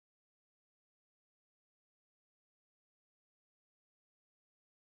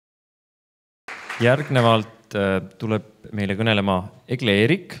Järgnevalt tuleb meile kõnelema Egle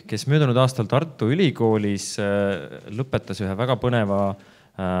Erik, kes möödunud aastal Tartu Ülikoolis lõpetas ühe väga põneva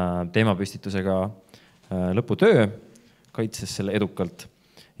teemapüstitusega lõputöö, kaitses selle edukalt.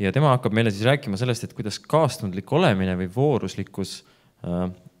 Ja tema hakkab meile siis rääkima sellest, et kuidas kaastundlik olemine või vooruslikkus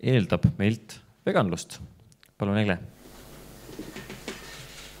eeldab meilt veganlust. Palun, Egle.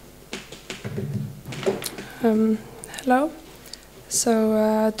 Hello.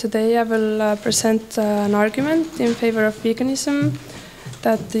 So today I will present an argument in favor of veganism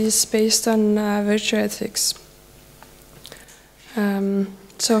that is based on virtue ethics.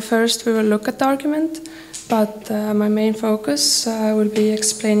 So first we will look at the argument, but my main focus will be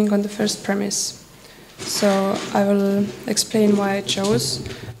explaining on the first premise. So I will explain why I chose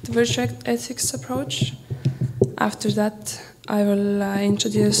the virtue ethics approach. After that, I will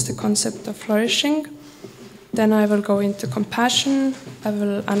introduce the concept of flourishing. Then I will go into compassion. I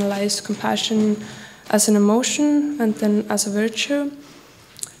will analyze compassion as an emotion and then as a virtue.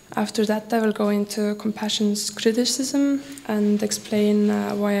 After that, I will go into compassion's criticism and explain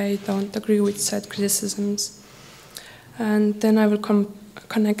why I don't agree with said criticisms. And then I will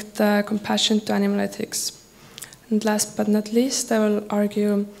connect compassion to animal ethics. And last but not least, I will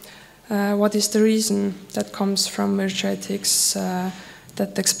argue what is the reason that comes from virtue ethics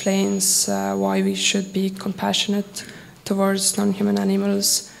that explains why we should be compassionate towards non-human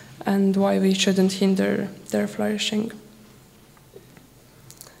animals and why we shouldn't hinder their flourishing.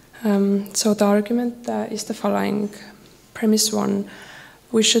 So the argument is the following. Premise 1.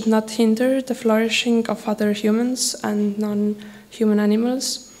 We should not hinder the flourishing of other humans and non-human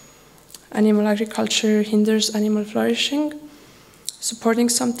animals. Animal agriculture hinders animal flourishing. Supporting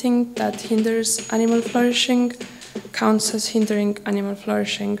something that hinders animal flourishing counts as hindering animal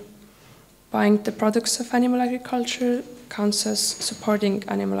flourishing. Buying the products of animal agriculture counts as supporting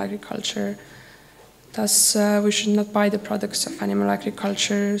animal agriculture. Thus, we should not buy the products of animal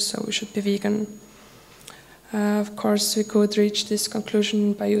agriculture, so we should be vegan. Of course, we could reach this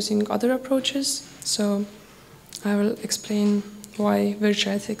conclusion by using other approaches, so I will explain why virtue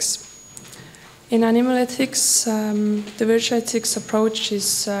ethics. In animal ethics, the virtue ethics approach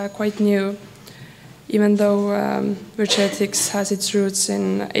is quite new. Even though virtue ethics has its roots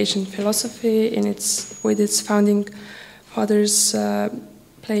in ancient philosophy, with its founding fathers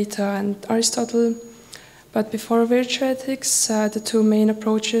Plato and Aristotle. But before virtue ethics, the two main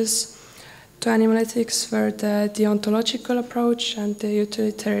approaches to animal ethics were the deontological approach and the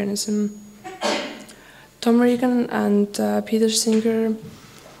utilitarianism. Tom Regan and Peter Singer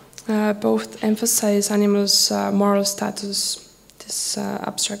both emphasize animals' moral status, this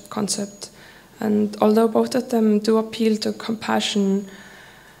abstract concept. And although both of them do appeal to compassion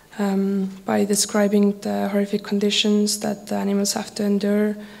by describing the horrific conditions that the animals have to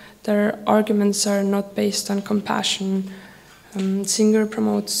endure, their arguments are not based on compassion. Singer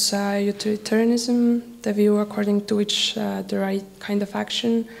promotes utilitarianism, the view according to which the right kind of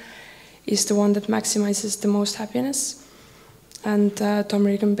action is the one that maximizes the most happiness. And Tom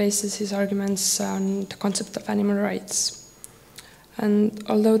Regan bases his arguments on the concept of animal rights. And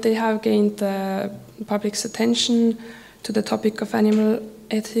although they have gained the public's attention to the topic of animal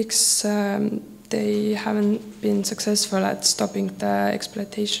ethics, they haven't been successful at stopping the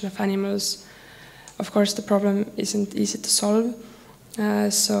exploitation of animals. Of course, the problem isn't easy to solve,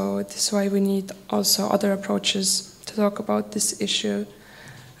 so this is why we need also other approaches to talk about this issue.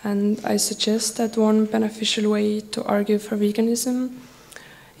 And I suggest that one beneficial way to argue for veganism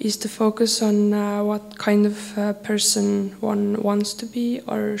is to focus on what kind of person one wants to be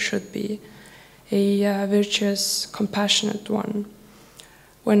or should be, a virtuous, compassionate one.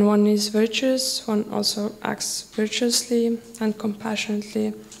 When one is virtuous, one also acts virtuously and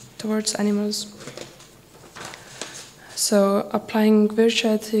compassionately towards animals. So applying virtue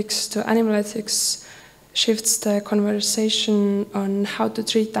ethics to animal ethics shifts the conversation on how to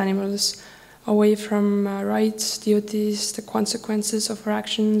treat animals away from rights, duties, the consequences of our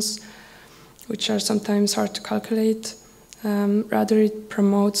actions, which are sometimes hard to calculate. Rather, it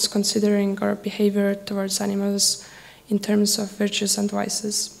promotes considering our behavior towards animals in terms of virtues and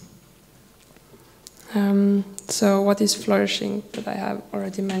vices. So what is flourishing that I have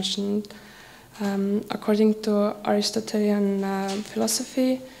already mentioned? According to Aristotelian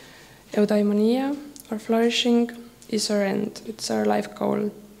philosophy, eudaimonia, or flourishing, is our end, it's our life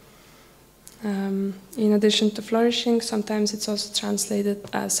goal. In addition to flourishing, sometimes it's also translated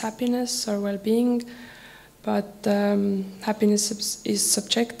as happiness or well-being, but happiness is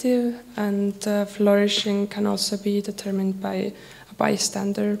subjective, and flourishing can also be determined by a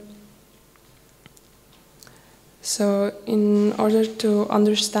bystander. So in order to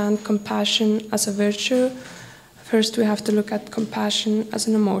understand compassion as a virtue, first we have to look at compassion as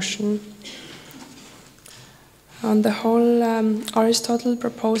an emotion. On the whole, Aristotle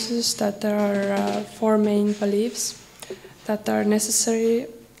proposes that there are four main beliefs that are necessary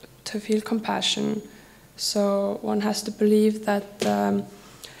to feel compassion. So one has to believe that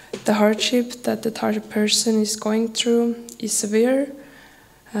the hardship that the target person is going through is severe,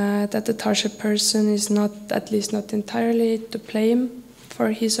 that the target person is not, at least not entirely, to blame for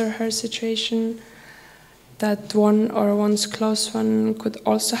his or her situation, that one or one's close one could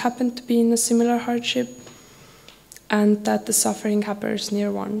also happen to be in a similar hardship, and that the suffering happens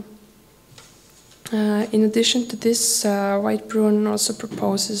near one. In addition to this, White-Bruin also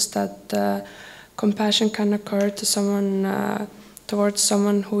proposes that compassion can occur to someone, towards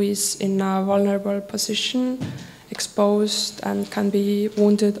someone who is in a vulnerable position, exposed, and can be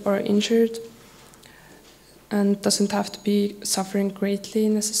wounded or injured, and doesn't have to be suffering greatly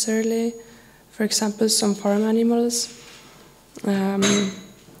necessarily. For example, some farm animals,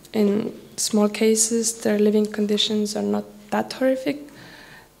 in small cases, their living conditions are not that horrific,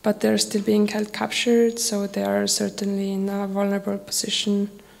 but they're still being held captured, so they are certainly in a vulnerable position.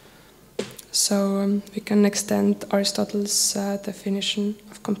 So we can extend Aristotle's definition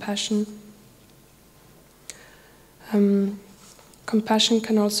of compassion. Compassion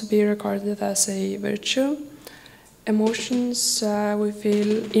can also be regarded as a virtue. Emotions we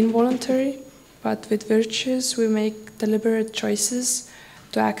feel involuntary, but with virtues we make deliberate choices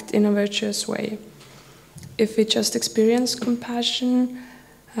to act in a virtuous way. If we just experience compassion,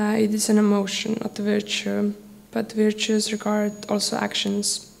 it is an emotion, not a virtue, but virtues regard also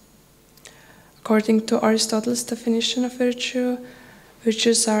actions. According to Aristotle's definition of virtue,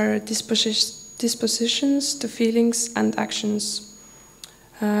 virtues are dispositions to feelings and actions.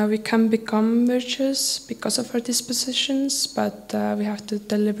 We can become virtuous because of our dispositions, but we have to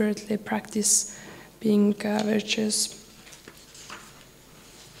deliberately practice being virtuous.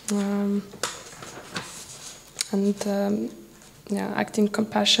 Acting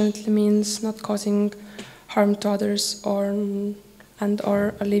compassionately means not causing harm to others or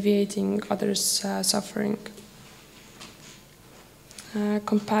alleviating others' suffering.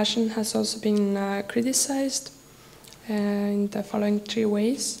 Compassion has also been criticized in the following three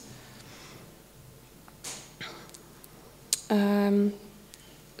ways.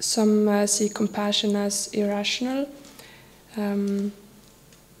 Some see compassion as irrational.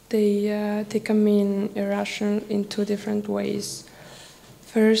 They can mean irrational in two different ways.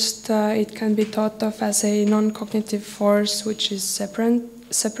 First, it can be thought of as a non-cognitive force which is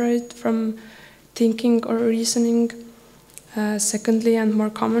separate from thinking or reasoning. Secondly, and more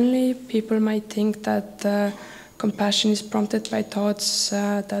commonly, people might think that compassion is prompted by thoughts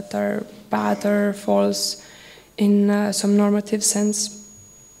that are bad or false in some normative sense.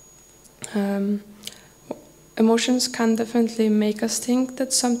 Emotions can definitely make us think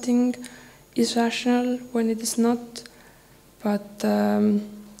that something is rational when it is not, but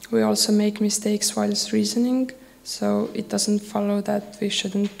we also make mistakes whilst reasoning, so it doesn't follow that we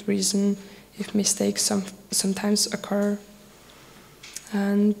shouldn't reason if mistakes sometimes occur.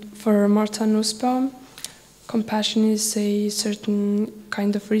 And for Martha Nussbaum, compassion is a certain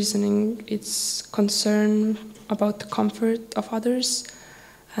kind of reasoning. It's concern about the comfort of others,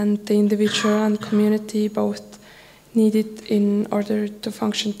 and the individual and community both need it in order to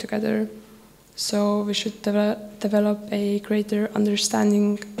function together. So we should develop a greater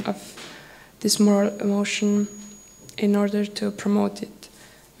understanding of this moral emotion in order to promote it.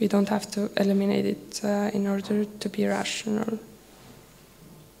 We don't have to eliminate it in order to be rational.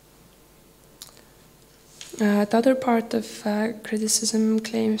 The other part of criticism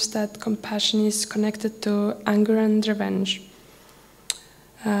claims that compassion is connected to anger and revenge.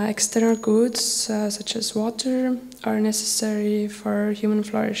 External goods, such as water, are necessary for human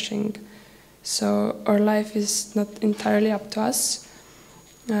flourishing. So our life is not entirely up to us.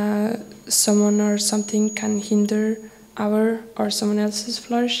 Someone or something can hinder our or someone else's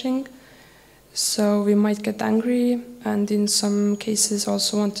flourishing. So we might get angry and in some cases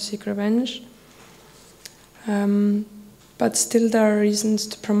also want to seek revenge. But still there are reasons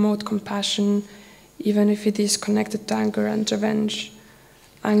to promote compassion even if it is connected to anger and revenge.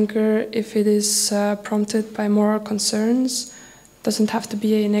 Anger, if it is prompted by moral concerns, doesn't have to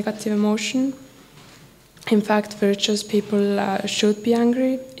be a negative emotion. In fact, virtuous people should be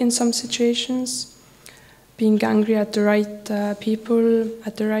angry in some situations. Being angry at the right people,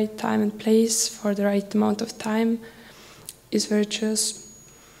 at the right time and place, for the right amount of time, is virtuous.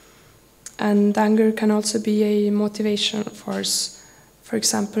 And anger can also be a motivational force. For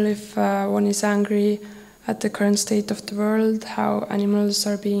example, if one is angry at the current state of the world, how animals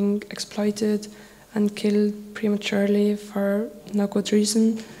are being exploited and killed prematurely for no good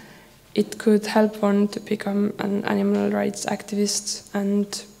reason, it could help one to become an animal rights activist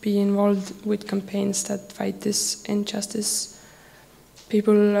and be involved with campaigns that fight this injustice.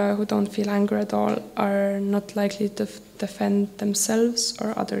 People who don't feel anger at all are not likely to defend themselves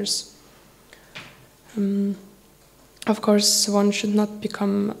or others. Of course, one should not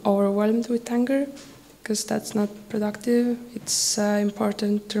become overwhelmed with anger, because that's not productive. It's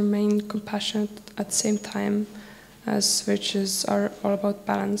important to remain compassionate at the same time, as virtues are all about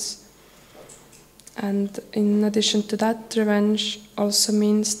balance. And in addition to that, revenge also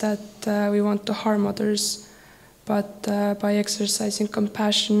means that we want to harm others, but by exercising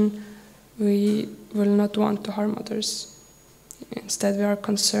compassion, we will not want to harm others. Instead, we are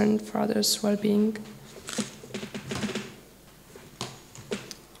concerned for others' well-being.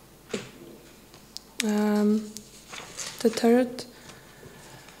 The third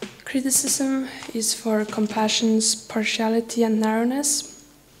criticism is for compassion's partiality and narrowness.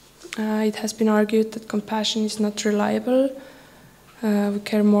 It has been argued that compassion is not reliable. We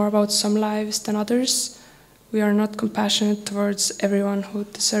care more about some lives than others. We are not compassionate towards everyone who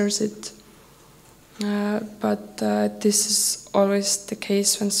deserves it. But this is always the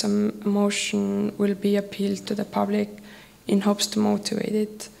case when some emotion will be appealed to the public in hopes to motivate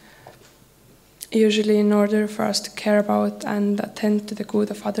it. Usually, in order for us to care about and attend to the good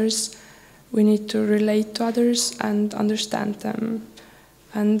of others, we need to relate to others and understand them.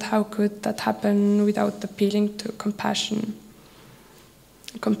 And how could that happen without appealing to compassion?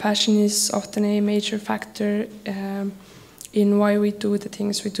 Compassion is often a major factor in why we do the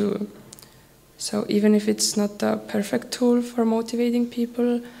things we do. So even if it's not a perfect tool for motivating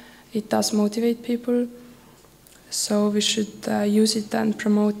people, it does motivate people. So we should use it and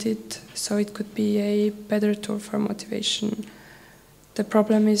promote it, so it could be a better tool for motivation. The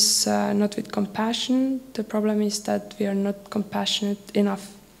problem is not with compassion, the problem is that we are not compassionate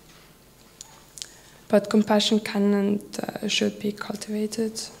enough. But compassion can and should be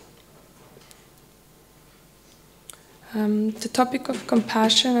cultivated. The topic of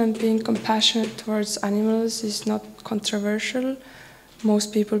compassion and being compassionate towards animals is not controversial.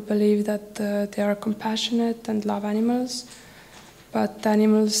 Most people believe that they are compassionate and love animals, but the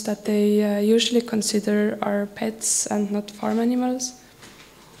animals that they usually consider are pets and not farm animals.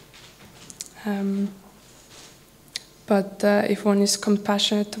 But if one is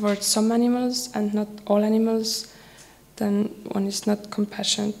compassionate towards some animals and not all animals, then one is not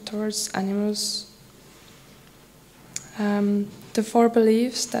compassionate towards animals. The four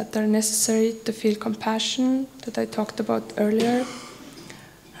beliefs that are necessary to feel compassion that I talked about earlier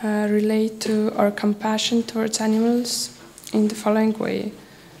relate to our compassion towards animals in the following way.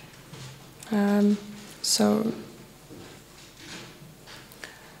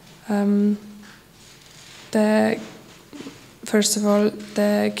 First of all,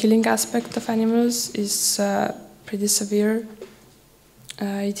 the killing aspect of animals is pretty severe.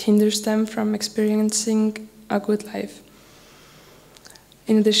 It hinders them from experiencing a good life.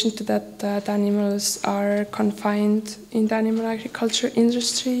 In addition to that, the animals are confined in the animal agriculture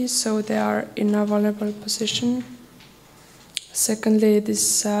industry, so they are in a vulnerable position. Secondly, it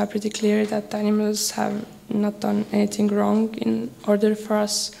is pretty clear that the animals have not done anything wrong in order for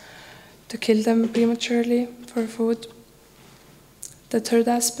us to kill them prematurely for food. The third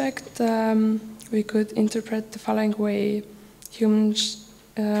aspect we could interpret the following way. Humans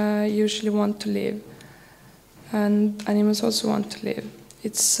usually want to live, and animals also want to live.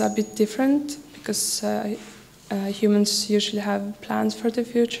 It's a bit different because humans usually have plans for the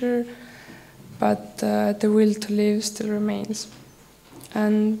future, but the will to live still remains.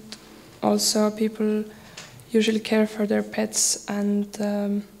 And also people usually care for their pets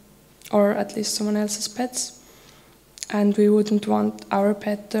and or at least someone else's pets. And we wouldn't want our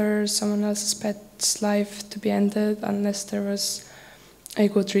pet or someone else's pet's life to be ended unless there was a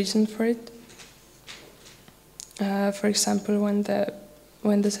good reason for it. For example,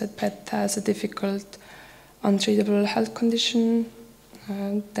 when the said pet has a difficult, untreatable health condition,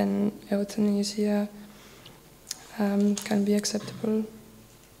 then euthanasia can be acceptable.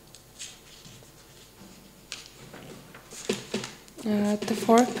 The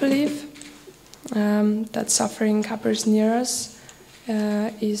fourth belief, that suffering happens near us,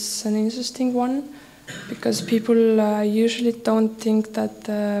 is an interesting one, because people usually don't think that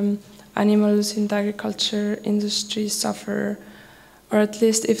animals in the agriculture industry suffer, or at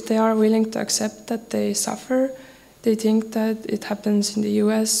least if they are willing to accept that they suffer, they think that it happens in the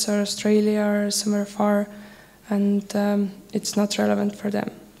US or Australia or somewhere far, and it's not relevant for them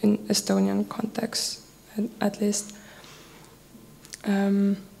in Estonian context. at least.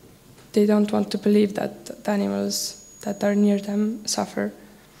 They don't want to believe that the animals that are near them suffer.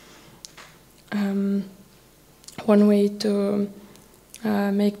 One way to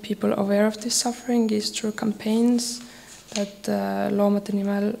make people aware of this suffering is through campaigns that Loomade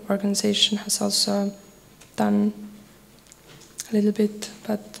Nimel organization has also done a little bit,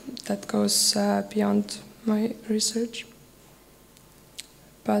 but that goes beyond my research.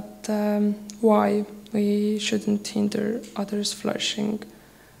 But why we shouldn't hinder others' flourishing?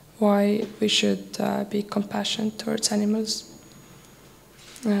 Why we should be compassionate towards animals?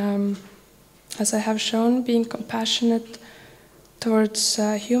 As I have shown, being compassionate towards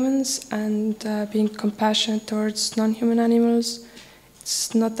humans and being compassionate towards non-human animals,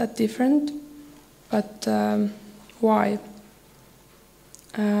 it's not that different, but why?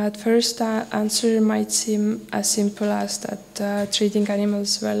 At first, the answer might seem as simple as that treating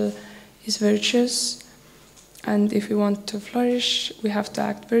animals well is virtuous, and if we want to flourish, we have to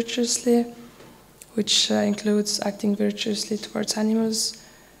act virtuously, which includes acting virtuously towards animals.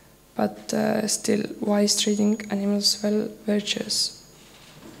 But still, why is treating animals well virtuous?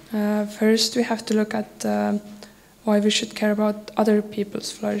 First, we have to look at why we should care about other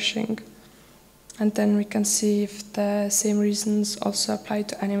people's flourishing. And then we can see if the same reasons also apply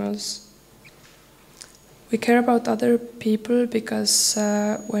to animals. We care about other people because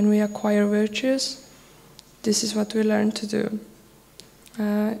when we acquire virtues, this is what we learn to do.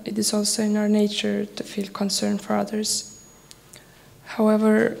 It is also in our nature to feel concern for others.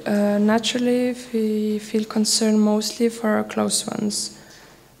 However, naturally, we feel concern mostly for our close ones.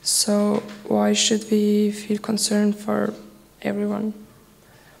 So why should we feel concern for everyone?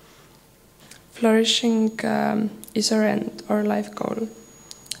 Flourishing is our end, our life goal.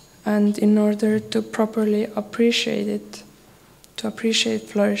 And in order to properly appreciate it, to appreciate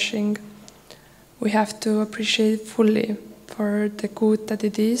flourishing, we have to appreciate it fully for the good that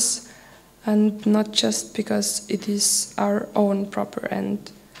it is, and not just because it is our own proper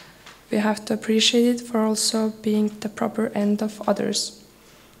end. We have to appreciate it for also being the proper end of others.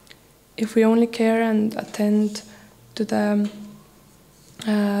 If we only care and attend to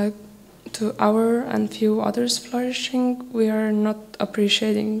our and few others' flourishing, we are not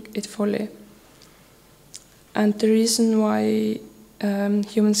appreciating it fully. And the reason why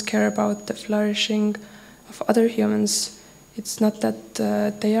humans care about the flourishing of other humans, it's not that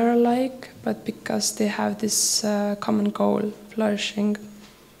they are alike, but because they have this common goal, flourishing.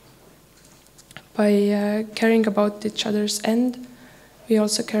 By caring about each other's end, we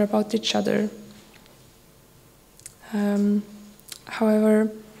also care about each other.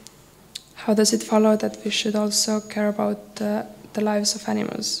 However, how does it follow that we should also care about the lives of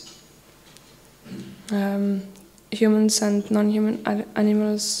animals? Humans and non-human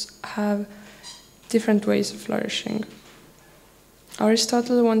animals have different ways of flourishing.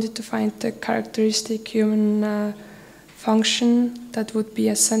 Aristotle wanted to find the characteristic human function that would be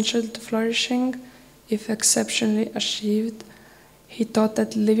essential to flourishing if exceptionally achieved. He thought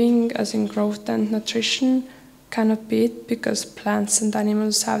that living, as in growth and nutrition, cannot be it because plants and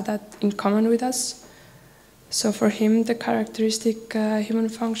animals have that in common with us. So for him, the characteristic human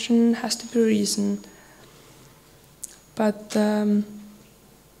function has to be reason. But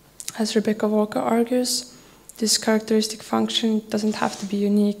as Rebecca Walker argues, this characteristic function doesn't have to be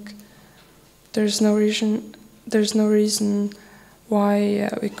unique. There's no reason why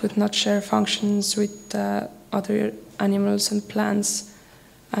we could not share functions with other animals and plants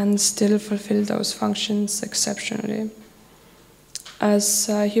and still fulfill those functions exceptionally. As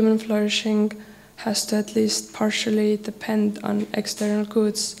human flourishing has to at least partially depend on external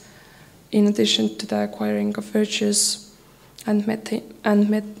goods, in addition to the acquiring of virtues and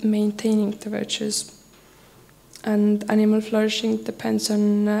maintaining the virtues. And animal flourishing depends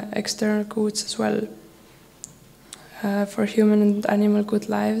on external goods as well. For human and animal good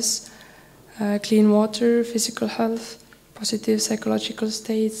lives, clean water, physical health, positive psychological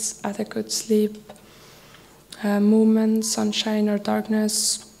states, adequate sleep, movement, sunshine or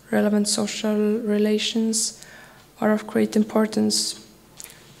darkness, relevant social relations are of great importance.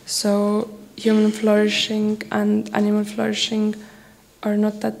 So human flourishing and animal flourishing are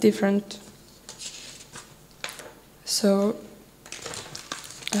not that different. So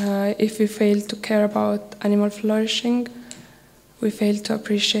if we fail to care about animal flourishing, we fail to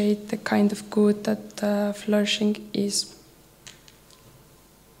appreciate the kind of good that flourishing is.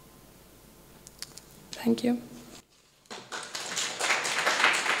 Thank you.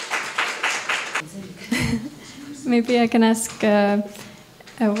 Maybe I can ask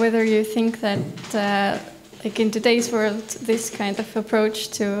whether you think that, like in today's world, this kind of approach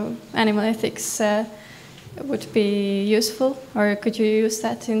to animal ethics would be useful, or could you use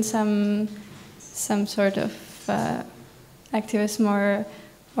that in some sort of activism or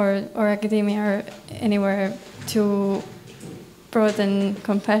academia or anywhere to broaden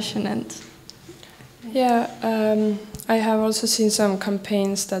compassion and? Yeah, I have also seen some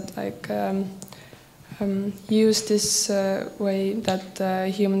campaigns that use this way that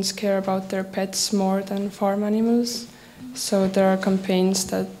humans care about their pets more than farm animals. So there are campaigns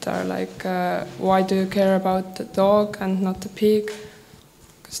that are like, why do you care about the dog and not the pig?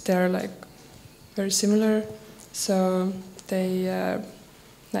 Because they're like very similar. So they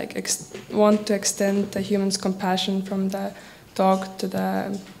want to extend the human's compassion from the dog to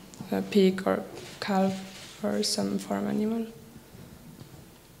the pig or calf or some farm animal.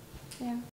 Yeah.